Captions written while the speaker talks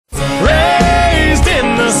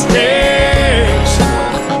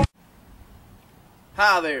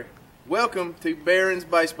Hi there, welcome to Barron's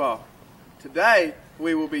Baseball. Today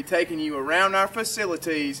we will be taking you around our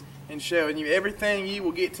facilities and showing you everything you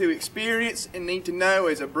will get to experience and need to know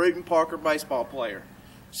as a Brewton Parker baseball player.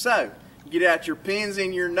 So, get out your pens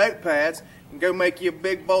and your notepads and go make you a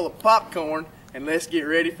big bowl of popcorn and let's get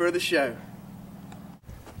ready for the show.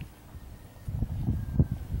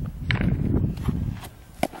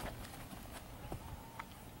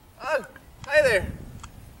 Oh, hey there.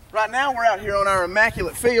 Right now we're out here on our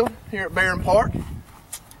immaculate field here at Brewton Park.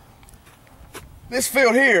 This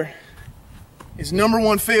field here is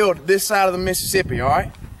 #1 field this side of the Mississippi,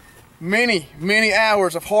 alright? Many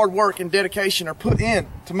hours of hard work and dedication are put in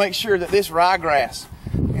to make sure that this ryegrass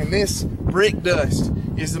and this brick dust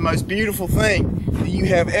is the most beautiful thing that you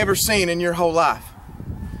have ever seen in your whole life.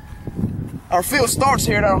 Our field starts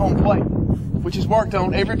here at our home plate, which is worked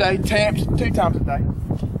on every day, tamped 2 times a day.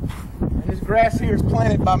 And this grass here is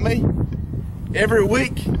planted by me every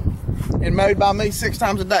week and mowed by me 6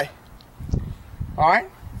 times a day. Alright?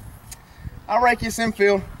 I rake this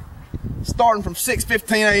infield starting from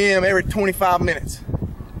 6:15 a.m. every 25 minutes,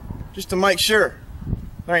 just to make sure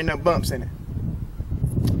there ain't no bumps in it.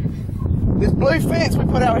 This blue fence we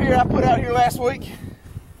put out here, I put out here last week.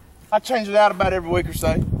 I change it out about every week or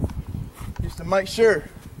so, just to make sure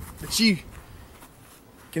that you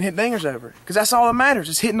can hit dingers over it, because that's all that matters,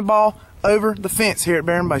 is hitting the ball over the fence here at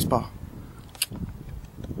Brewton Baseball.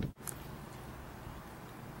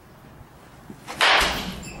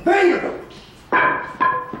 Dinger!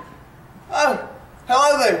 Oh,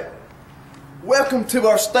 hello there. Welcome to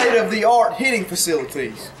our state-of-the-art hitting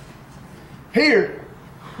facilities. Here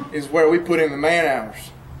is where we put in the man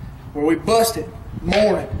hours, where we bust it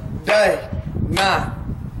morning, day, night,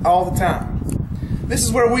 all the time. This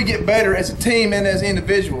is where we get better as a team and as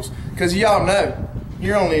individuals, because y'all know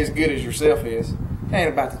you're only as good as yourself is. It ain't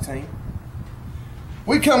about the team.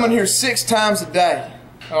 We come in here 6 times a day,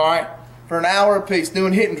 alright, for an hour apiece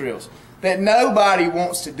doing hitting drills that nobody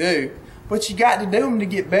wants to do, but you got to do them to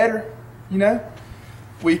get better, you know.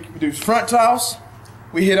 We do front toss,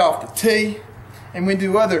 we hit off the tee, and we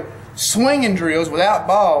do other swinging drills without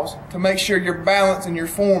balls to make sure your balance and your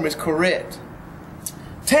form is correct.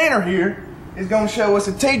 Tanner here is going to show us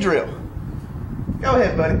a tee drill. Go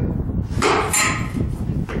ahead, buddy.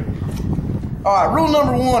 Alright, rule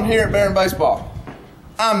number 1 here at Brewton Baseball.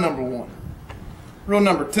 I'm number 1. Rule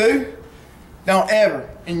number 2, don't ever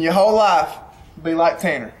in your whole life be like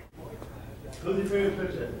Tanner.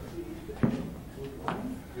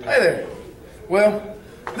 Hey there. Well,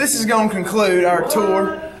 this is going to conclude our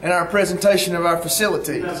tour and our presentation of our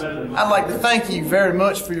facilities. I'd like to thank you very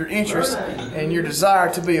much for your interest and your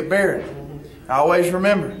desire to be a Barron. Always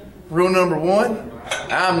remember, rule number 1,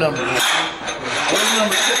 I'm number 1. Rule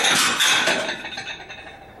number 2,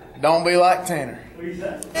 don't be like Tanner.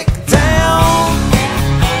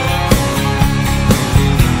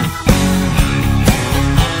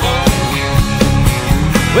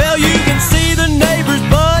 Well, you can see the neighbor's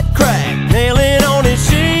butt crack, nailing on his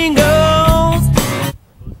shingles.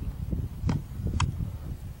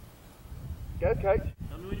 Go, coach.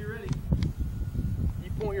 Tell me when you're ready.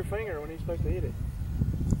 You point your finger when he's supposed to hit it.